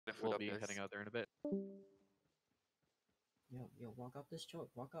food We'll up, be guys. heading out there in a bit. Yo, walk up this choke.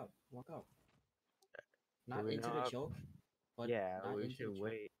 Walk up. Do Not we into know the how- choke, but Yeah, not we into should the choke.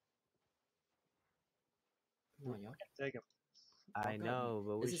 wait. Come on, yo. Take him. I Walk up. know,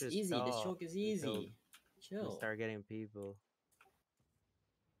 but we This should is easy. This stall choke is until easy. we Chill. start getting people.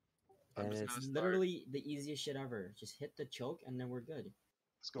 I'm And just it's gonna start. Literally the easiest shit ever. Just hit the choke and then we're good.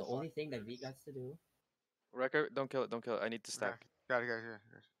 Let's go. The only thing that V got to do. Wrecker, don't kill it. Don't kill it. I need to stack. Okay. Got it, here.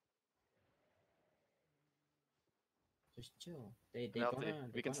 Just chill. They Penalty. gonna.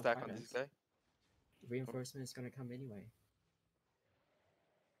 We can gonna stack fight on us. this guy. Reinforcement is gonna come anyway.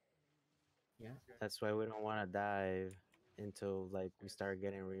 Yeah. that's why we don't want to dive until like we start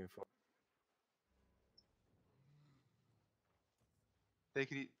getting reinforced.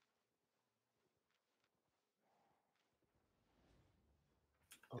 Take it easy.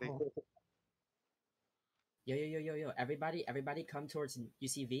 Oh. Yo. Everybody come towards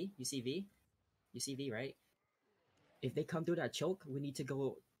UCV. UCV, right? If they come through that choke, we need to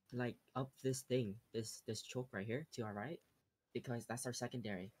go like up this thing, this choke right here to our right, because that's our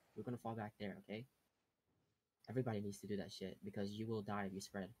secondary. We're gonna fall back there, okay? Everybody needs to do that shit because you will die if you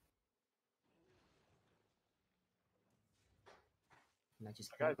spread. And I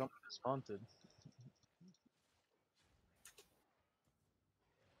just Guys, I'm haunted.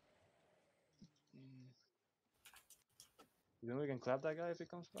 You think we can clap that guy if he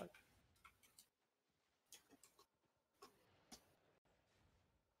comes back?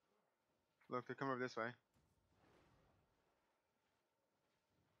 Look, they come over this way.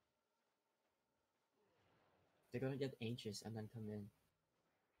 they're gonna get anxious and then come in.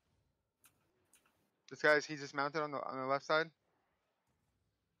 This guy's he's just mounted on the left side.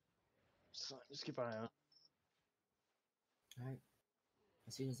 So, just keep an eye on. Alright.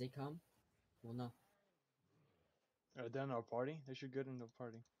 As soon as they come, we'll know. Are they in our party? They should get in the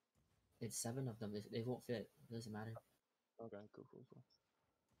party. It's 7 of them. They won't fit. It doesn't matter. Okay, cool.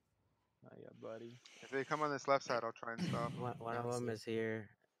 Not yet, buddy. If they come on this left side, I'll try and stop. One of them is here.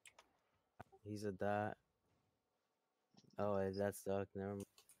 He's a dot. Oh, that's Duck. Never mind.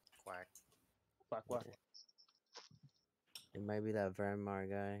 Quack. Quack. It might be that Vermar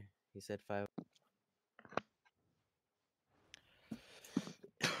guy. He said 5.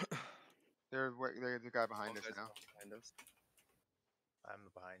 They're the guy behind us now. Behind us. I'm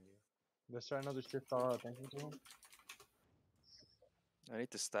behind you. Let's try another shift our attention to him. I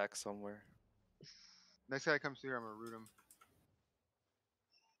need to stack somewhere. Next guy comes through, I'm gonna root him.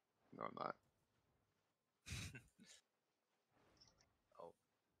 No, I'm not.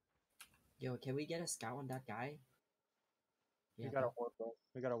 Yo, can we get a scout on that guy? We got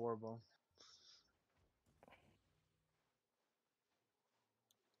a warbow.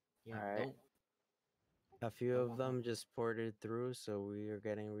 Yeah, Alright. don't. A few of them just ported through, so we are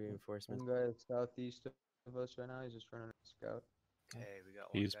getting reinforcements. One guy is southeast of us right now. He's just running a scout. Hey, we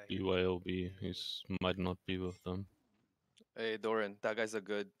got one He's guy here. BYOB. He's might not be with them. Hey, Doran, that guy's a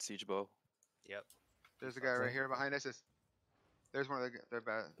good siege bow. Yep. There's a guy right here behind us. There's one of their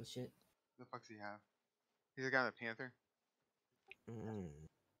bad. Oh shit. The fuck's he have? He's a guy in a panther.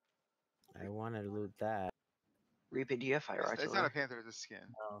 I want to loot that. Reaper, do you have fire It's not a panther, it's a skin.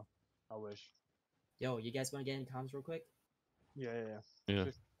 No, I wish. Yo, you guys wanna get in comms real quick? Yeah. Yeah.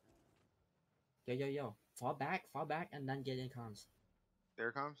 Yo. Fall back, and then get in comms.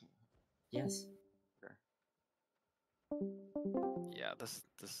 There comes. Yes. Yeah, this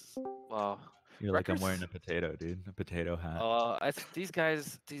wow. You're like, I'm Wreckers- wearing a potato, dude. A potato hat. I think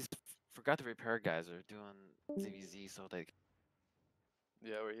these forgot to repair guys are doing ZVZ, so they.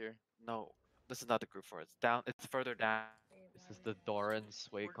 Yeah, we're here. No, this is not the group for it. It's down. It's further down. This is the Doran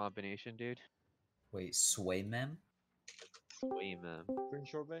Sway combination, dude. Wait, Sway Mem? Sway Mem. Green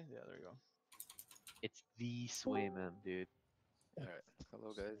Shore Bay? Yeah, there you go. It's the Sway Mem, dude. Alright.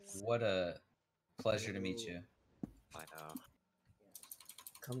 Hello, guys. What a pleasure to meet you. I know.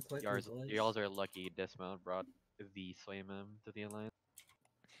 Come quick, Y'all are lucky Dismount brought the Sway Mem to the alliance.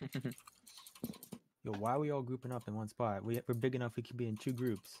 Yo, why are we all grouping up in one spot? We're big enough. We could be in 2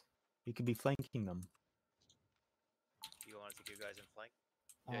 groups. We could be flanking them. You want to take you guys in flank?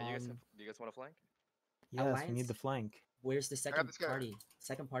 Yeah, do you guys want to flank? Yes, we need the flank. Where's the second this guy. party?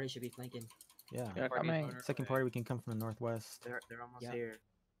 Second party should be flanking. Yeah. coming. Second party, we can come from the northwest. They're almost Yeah. here.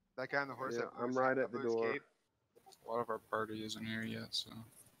 That guy on the horse. Yeah, that I'm blew right his- at the blew his door. cape. A lot of our party isn't here yet, so.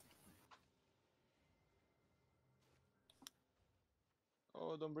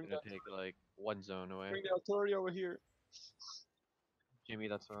 Oh, don't bring Gonna that. take like one zone away. Bring the artillery over here. Jimmy,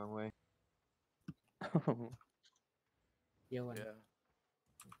 that's the wrong way. Yo, Yeah.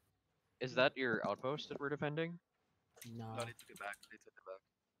 Is that your outpost that we're defending? No. No, I need to get back. I need to get back.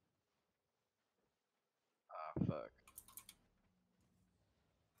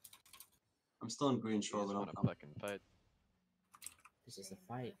 still in green You shore, just but I'm wanna coming. fucking fight. This is a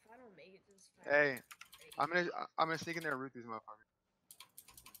fight. Hey, I'm gonna sneak in there and root these motherfuckers.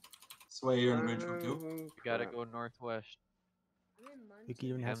 Sway, you're in green shore too? You gotta go northwest. We could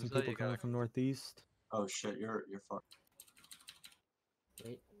even have some Hamza, people you coming gotta from northeast. Oh shit, you're fucked.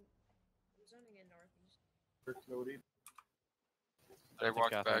 Wait. They think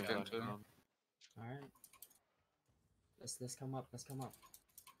walked Catherine back got into. on. Alright. Let's come up. Let's come up.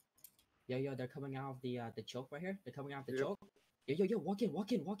 Yo, they're coming out of the choke right here. They're coming out of the choke. Yo, walk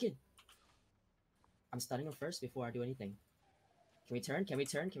in. I'm stunning them first before I do anything. Can we turn?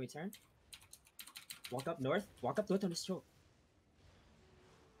 Walk up north on this choke.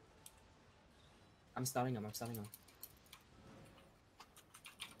 I'm stunning him. Can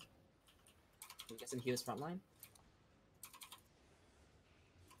we get some heals frontline?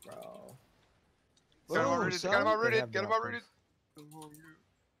 Bro. Got him all rooted. Got him all They rooted. have Got the him all outpost. rooted.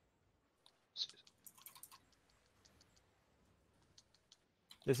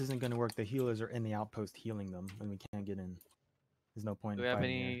 This isn't gonna work. The healers are in the outpost healing them, and we can't get in. There's no point Do in we have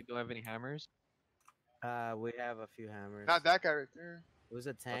fighting any? here. Do we have any hammers? We have a few hammers. Not that guy right there. It was a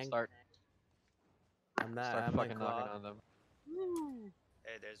Let's tank. start. I'm not. Start I'm fucking in knocking claw. on them.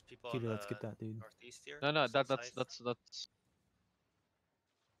 Hey, there's people Peter, on let's the get that dude. northeast here. No, south side. that's.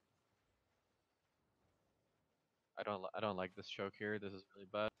 I don't like this choke here. This is really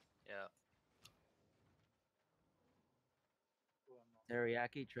bad. Yeah.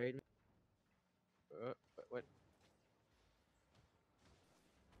 Teriyaki, trade me. What?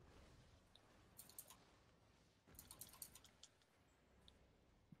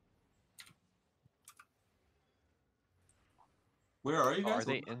 Where are you Oh, guys? are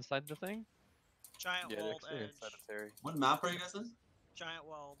they inside the thing? Giant Yeah, they're walled actually edge. inside the Terry. What map are you guys in? Giant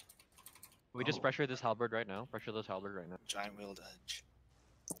walled. We just pressure this halberd right now. Pressure this halberd right now. Giant wheeled edge.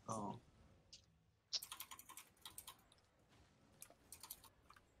 Oh.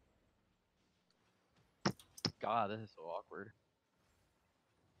 God, this is so awkward.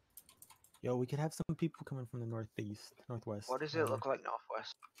 Yo, we could have some people coming from the northwest. What does it look like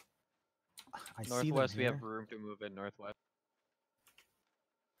northwest? I see them Northwest, we have here. room to move in northwest.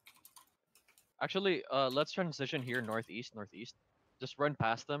 Actually, let's transition here northeast. Just run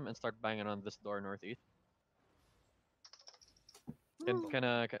past them and start banging on this door northeast.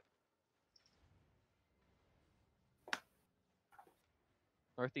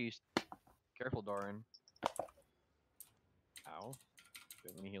 Northeast. Careful, Doran. Ow. Do you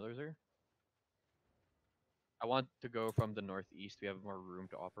have any healers here? I want to go from the northeast. We have more room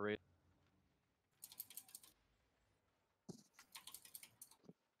to operate.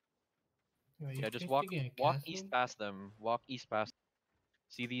 Yeah, just walk east past them. Walk east past.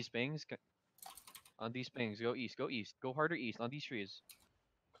 See these pings? On these pings, go east. Go harder east on these trees.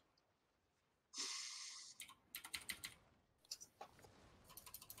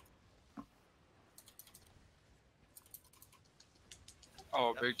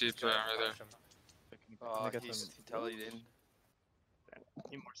 Oh, big deep right there. Oh, get he some- tallied in.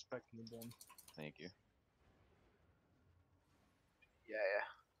 Need more spec in the bin. Thank you. Yeah.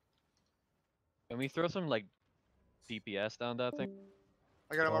 Can we throw some like DPS down that thing?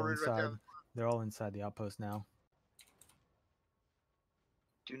 I got him They're all all rooted right inside. there. They're all inside the outpost now.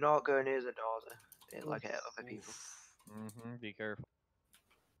 Do not go near the door. It like hit other people. Be careful.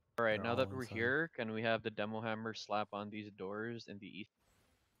 Alright, They're now that all we're inside. here, can we have the demo hammer slap on these doors in the east?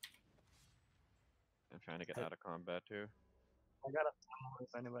 I'm trying to get out of combat too. I got a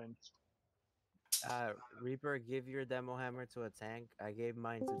if anybody. Reaper, give your demo hammer to a tank. I gave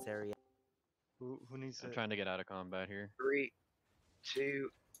mine to Teriyaki. Who needs I'm it? trying to get out of combat here. 3, 2,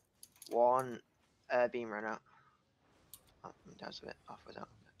 1. Beam ran out. Oh, that's a bit off with that.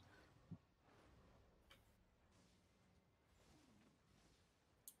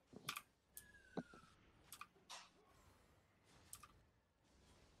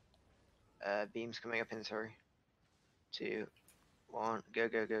 Beam's coming up in 3, 2, 1. Go.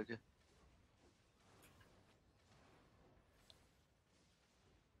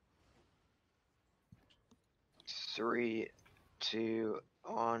 3, 2,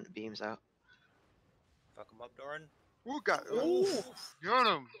 1. Beams out. Fuck him up, Doran. Ooh, got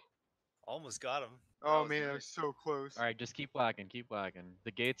him. Almost got him. Oh man, that was so close. Alright, just keep whacking.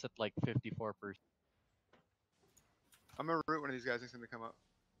 The gate's at like 54%. I'm gonna root one of these guys next time they come up.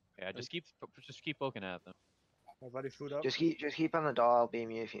 Yeah, just keep poking at them. Everybody food up. Just keep on the door. I'll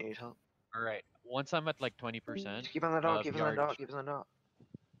beam you if you need help. Alright, once I'm at like 20%. Just keep on the door. Keep on the door. Keep on the door.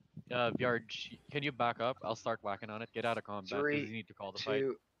 Vyarj, can you back up? I'll start whacking on it. Get out of combat because 3, you need to call the fight.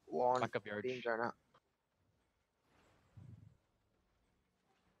 2, 1. Back up, Vyarj. Beams are out.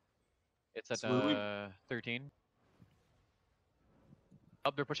 It's at So what do we- 13.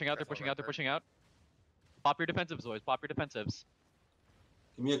 Oh, they're pushing out. They're Careful, pushing out. They're Record. pushing out. Pop your defensives, boys. Pop your defensives.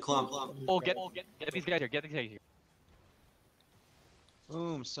 Give me a clump. Oh, get these guys here. Get these guys here.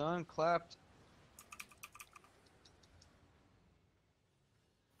 Boom, son, clapped.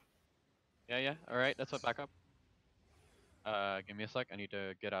 Yeah, yeah. All right, that's what. Back up. Give me a sec. I need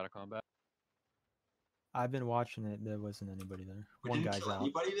to get out of combat. I've been watching it. There wasn't anybody there. We One didn't guy's kill out.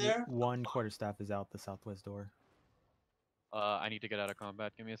 anybody there? One quarterstaff is out the southwest door. I need to get out of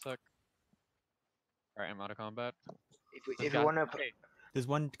combat. Give me a sec. All right, I'm out of combat. If you want to, Okay. There's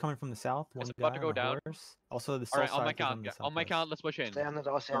one coming from the south. One It's guy about to go on a down. horse. Also, the All right, south on my side is count. the On my southwest. count, let's push in. stay on the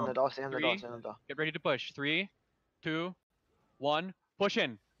door, stay on the door, stay on the door, stay on the door. Get ready to push. 3, 2, 1. Push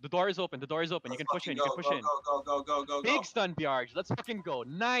in. The door is open. The door is open. You can push in. You can push in. Go. Big stun, BRG. Let's fucking go.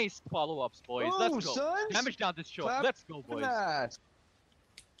 Nice follow-ups, boys. Let's go. Sons. Damage down this choke. Clap Let's go, boys. that.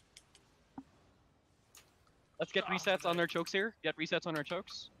 Let's get resets on their chokes here. Get resets on our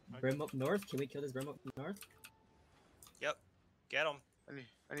chokes. Brim up north. Can we kill this Brim up north? Yep. Get him.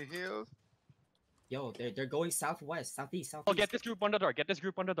 Any heals? Yo, they're going southwest, southeast, southeast. Oh, get this group on the door. Get this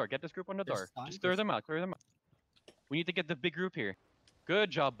group on the door. Get this group on the They're door. stunned, Just they're clear them out. Clear them out. We need to get the big group here. Good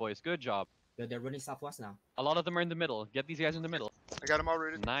job, boys. Good job. They're running southwest now. A lot of them are in the middle. Get these guys in the middle. I got them all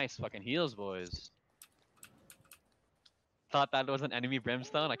rooted. Nice fucking heals, boys. Thought that was an enemy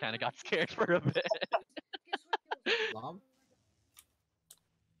brimstone. I kind of got scared for a bit. Lob.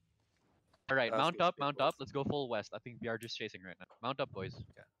 All right, That's mount good up, shit, mount boys. up. Let's go full west. I think we are just chasing right now. Mount up, boys.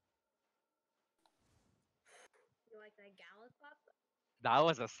 You like that gala clap? That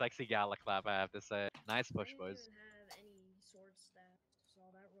was a sexy gala clap, I have to say. Nice push, I didn't boys. even have any sword staff, so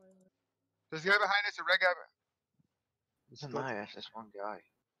that royal. There's a guy behind us, a red guy. It's my ass, this one guy.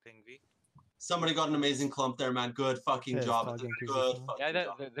 Ping V. Somebody got an amazing clump there, man. Good fucking Yeah, job. Fog Anchors as Good well. fucking Yeah,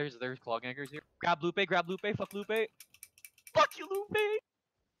 job. there's claw gankers here. Grab Lupe, fuck Lupe. Fuck you, Lupe!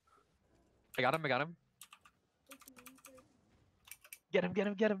 I got him.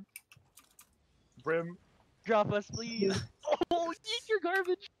 Get him. Brim. Drop us, please. Oh, eat your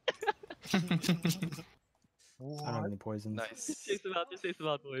garbage. I don't have any poisons. Nice. Just chase him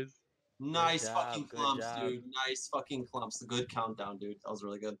out, boys. Nice job, fucking good clumps, job. dude. Nice fucking clumps. The good countdown, dude. That was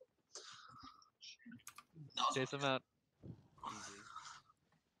really good. That was Chase really him out.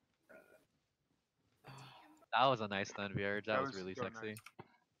 That was a nice stun, VRG. That was really so sexy. nice.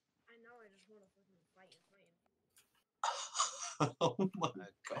 I know, I just want to fucking fight. Oh my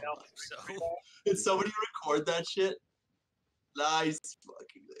god. So Did somebody record that shit? Nice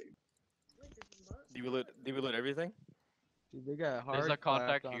fucking thing. Do we loot everything? Dude, they got hard There's a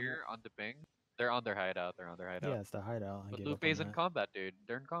contact clapped on here on the ping. They're on their hideout. Yeah, it's the hideout. I But gave up Lupe's on in that. combat, dude.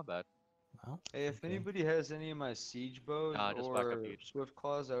 They're in combat. Well, Hey, if okay. anybody has any of my siege bows Nah, just back up, or dude. swift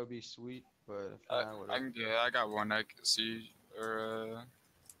claws, that would be sweet. But if not, I whatever. can get. I got one I can see or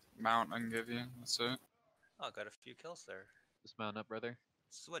mount. I can give you. That's it. oh, got a few kills there. Just mount up, brother.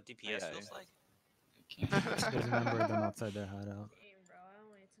 This is what DPS Yeah, feels yeah. like. There's a number of them outside their hideout. Damn, bro,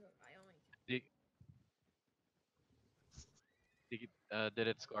 I only. Did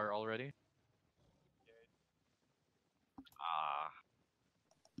it score already? Ah,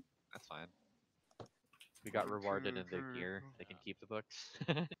 that's fine. We got rewarded in the gear. They can keep the books.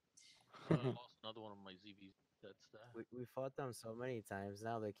 Lost another one of my ZVs. That's that. We fought them so many times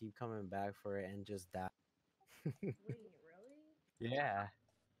now. They keep coming back for it and just die. Wait, really? Yeah.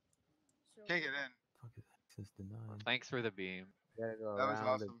 So, Can't get in. Fuck is access denied. Thanks for the beam. Gotta go That was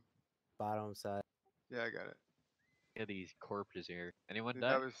around the awesome. bottom side. Yeah, I got it. Look at these corpses here. Anyone Dude, die?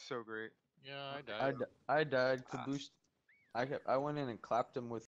 that was so great. Yeah, I died. I died. Caboose. I went in and clapped him with